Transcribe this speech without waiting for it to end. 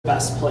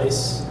best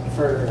place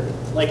for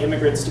like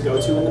immigrants to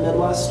go to in the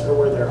Midwest, or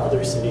were there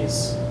other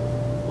cities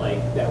like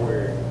that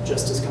were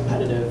just as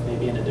competitive,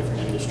 maybe in a different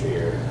industry?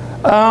 Or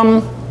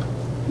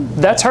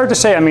that's hard to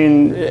say. I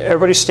mean,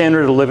 everybody's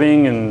standard of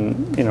living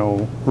and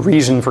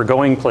reason for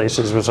going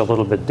places was a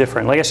little bit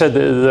different. Like I said,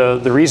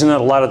 the reason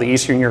that a lot of the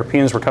Eastern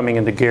Europeans were coming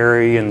into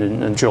Gary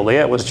and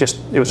Joliet was just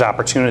it was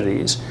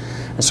opportunities.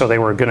 And so they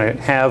were going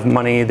to have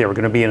money, they were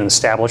going to be in an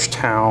established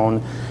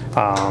town,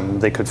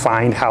 they could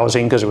find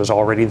housing because it was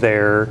already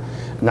there,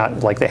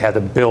 not like they had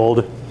to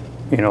build,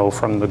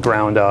 from the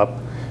ground up.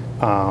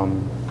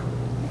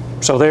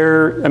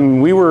 So I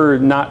mean, we were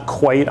not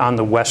quite on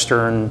the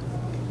western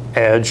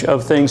edge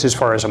of things as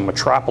far as a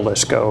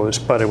metropolis goes,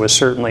 but it was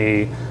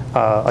certainly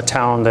a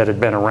town that had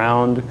been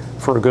around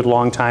for a good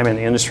long time, and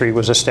the industry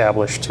was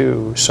established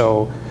too.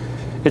 So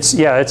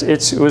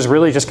it was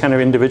really just kind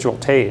of individual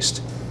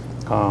taste.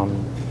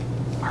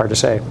 Hard to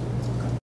say.